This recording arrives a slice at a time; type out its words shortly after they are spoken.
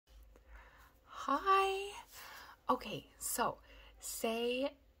Hi. Okay, so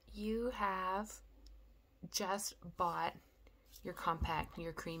say you have just bought your compact,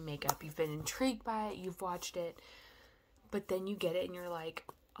 your cream makeup. You've been intrigued by it, you've watched it, but then you get it and you're like,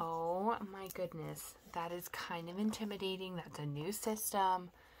 oh my goodness, that is kind of intimidating. That's a new system.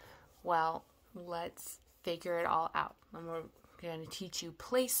 Well, let's figure it all out. We're going to teach you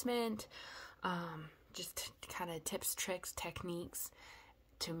placement, just kind of tips, tricks, techniques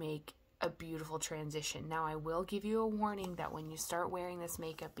to make a beautiful transition. Now, I will give you a warning that when you start wearing this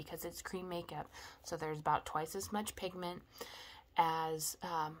makeup, because it's cream makeup, so there's about twice as much pigment as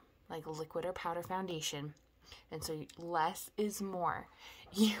like liquid or powder foundation, and so less is more.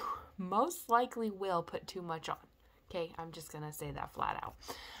 You most likely will put too much on. Okay, I'm just gonna say that flat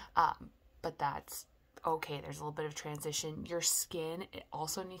out. But that's okay. There's a little bit of transition. Your skin, it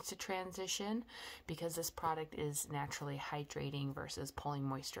also needs to transition because this product is naturally hydrating versus pulling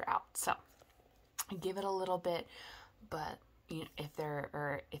moisture out. So give it a little bit, but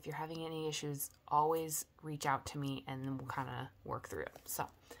if you're having any issues, always reach out to me and then we'll kind of work through it. So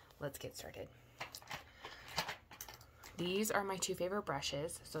let's get started. These are my two favorite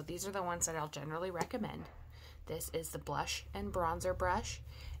brushes. So these are the ones that I'll generally recommend. This is the blush and bronzer brush,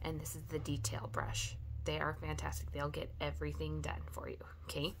 and this is the detail brush. They are fantastic. They'll get everything done for you,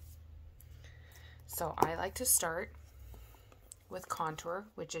 okay? So I like to start with contour,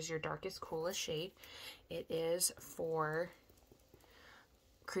 which is your darkest, coolest shade. It is for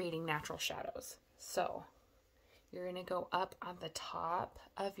creating natural shadows. So you're going to go up on the top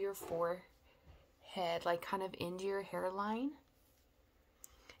of your forehead, like kind of into your hairline,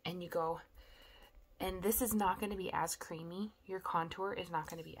 and you go. And this is not going to be as creamy. Your contour is not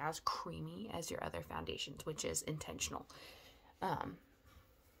going to be as creamy as your other foundations, which is intentional.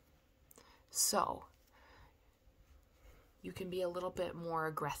 So you can be a little bit more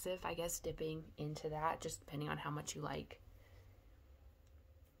aggressive, I guess, dipping into that, just depending on how much you like.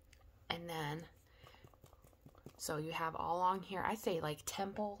 And then, so you have all along here, I say like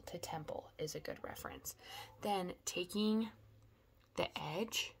temple to temple is a good reference. Then taking the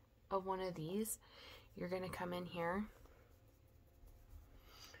edge of one of these, you're going to come in here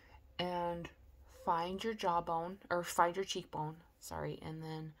and find your jawbone, or find your cheekbone, sorry, and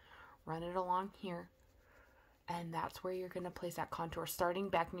then run it along here. And that's where you're going to place that contour, starting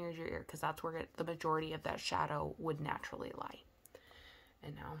back near your ear, because that's where the majority of that shadow would naturally lie.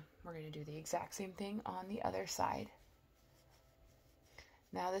 And now we're going to do the exact same thing on the other side.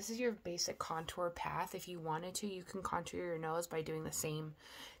 Now this is your basic contour path. If you wanted to, you can contour your nose by doing the same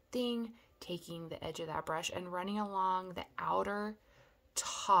thing, taking the edge of that brush and running along the outer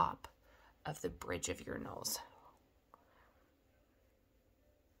top of the bridge of your nose.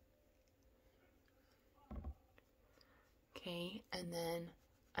 Okay, and then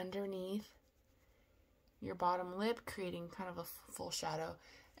underneath your bottom lip, creating kind of a full shadow,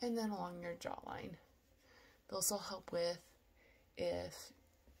 and then along your jawline. Those will help with if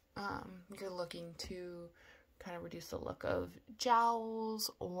you're looking to kind of reduce the look of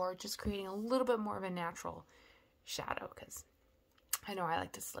jowls or just creating a little bit more of a natural shadow, because I know I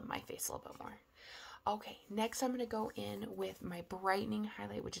like to slim my face a little bit more. Okay, next I'm going to go in with my brightening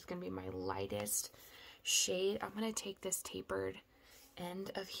highlight, which is going to be my lightest shade. I'm going to take this tapered end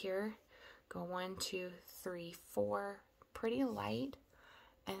of here, go 1, 2, 3, 4, pretty light,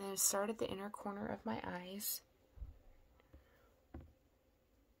 and then start at the inner corner of my eyes.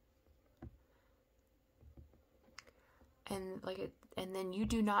 And then you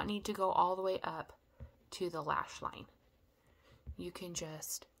do not need to go all the way up to the lash line. You can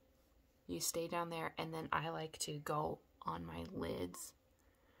just, you stay down there, and then I like to go on my lids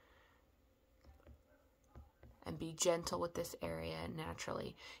and be gentle with this area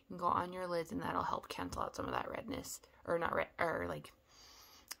naturally. You can go on your lids, and that'll help cancel out some of that redness, or not red, or like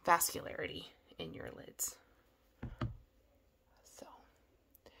vascularity in your lids.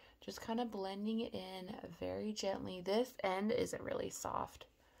 Just kind of blending it in very gently. This end is a really soft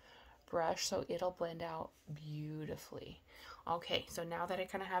brush, so it'll blend out beautifully. Okay, so now that I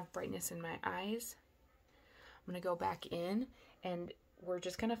kind of have brightness in my eyes, I'm going to go back in, and we're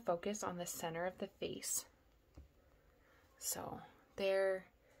just going to focus on the center of the face. So there,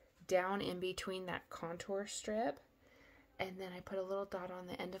 down in between that contour strip, and then I put a little dot on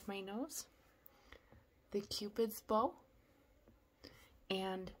the end of my nose, the Cupid's bow,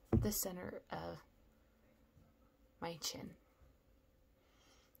 and the center of my chin.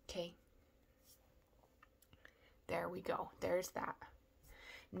 Okay. There we go. There's that.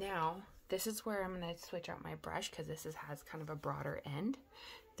 Now, this is where I'm going to switch out my brush, because this has kind of a broader end.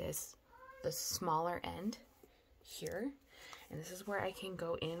 The smaller end here. And this is where I can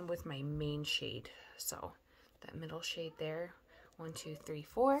go in with my main shade. So that middle shade there, 1, 2, 3,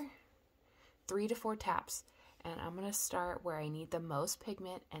 4, 3 to 4 taps. And I'm going to start where I need the most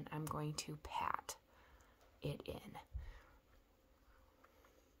pigment, and I'm going to pat it in.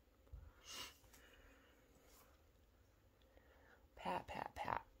 Pat, pat,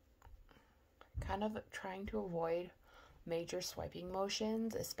 pat. Kind of trying to avoid major swiping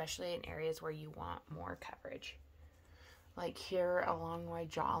motions, especially in areas where you want more coverage. Like here along my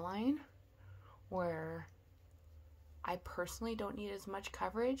jawline, where I personally don't need as much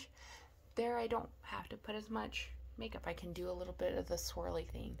coverage. There I don't have to put as much makeup. I can do a little bit of the swirly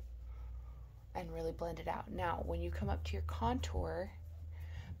thing and really blend it out. Now, when you come up to your contour,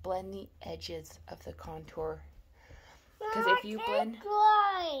 blend the edges of the contour. Because if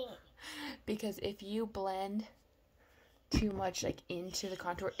you blend too much like into the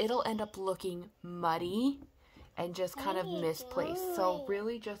contour, it'll end up looking muddy and just kind of misplaced. So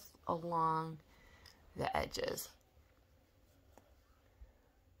really just along the edges.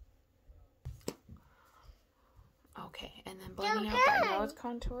 Okay, and then blending out that nose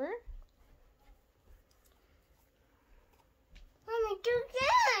contour. Mommy, do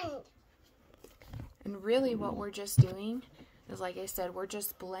that. And really what we're just doing is, like I said, we're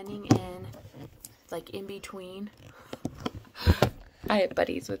just blending in, like in between. I have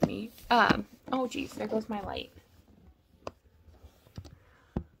buddies with me. Oh geez, there goes my light.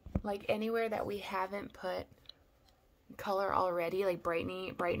 Like anywhere that we haven't put color already, like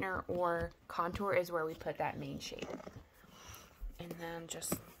brightener or contour, is where we put that main shade. And then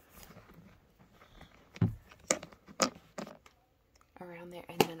just around there,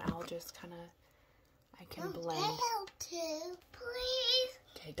 and then I'll just kind of, I can blend. Too, please.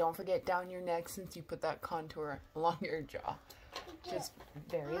 Okay, don't forget down your neck since you put that contour along your jaw. Just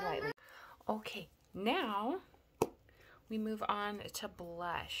very lightly. Okay, now we move on to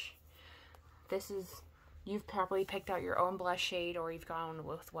blush. This is, you've probably picked out your own blush shade, or you've gone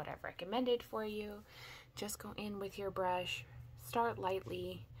with what I've recommended for you. Just go in with your brush, start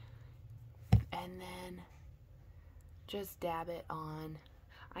lightly, and then just dab it on.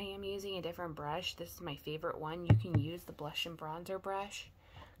 I am using a different brush. This is my favorite one. You can use the blush and bronzer brush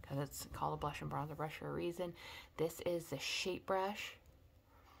because it's called a blush and bronzer brush for a reason. This is the Shape brush,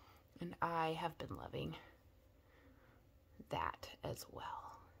 and I have been loving that as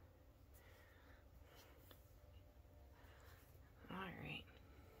well. Alright.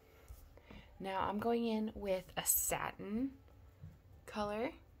 Now I'm going in with a satin color.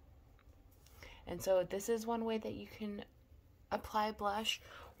 And so this is one way that you can apply blush,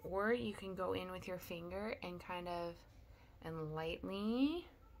 or you can go in with your finger and kind of, and lightly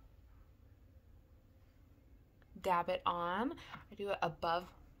dab it on. I do it above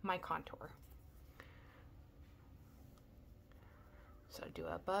my contour. So do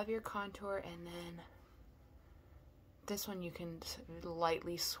it above your contour, and then this one you can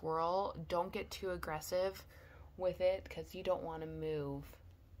lightly swirl. Don't get too aggressive with it because you don't want to move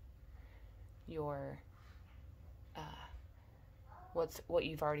your what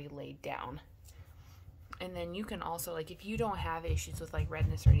you've already laid down. And then you can also, like, if you don't have issues with like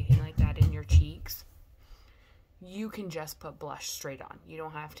redness or anything like that in your cheeks, you can just put blush straight on. You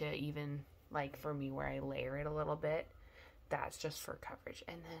don't have to even, like for me where I layer it a little bit, that's just for coverage.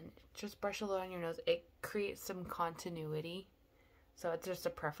 And then just brush a little on your nose. It creates some continuity. So it's just a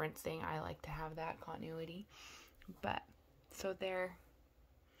preference thing. I like to have that continuity. But so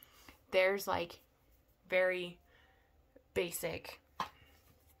there's like very basic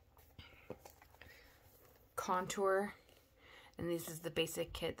contour, and this is the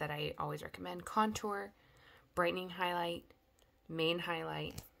basic kit that I always recommend: contour, brightening highlight, main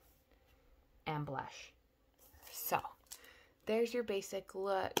highlight, and blush. So there's your basic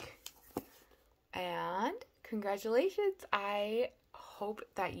look, and congratulations. I hope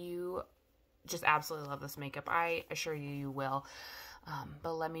that you just absolutely love this makeup. I assure you, you will.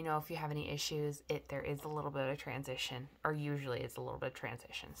 But let me know if you have any issues. There is a little bit of transition, or usually it's a little bit of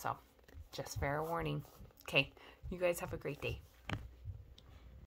transition. So just fair warning. Okay, you guys have a great day.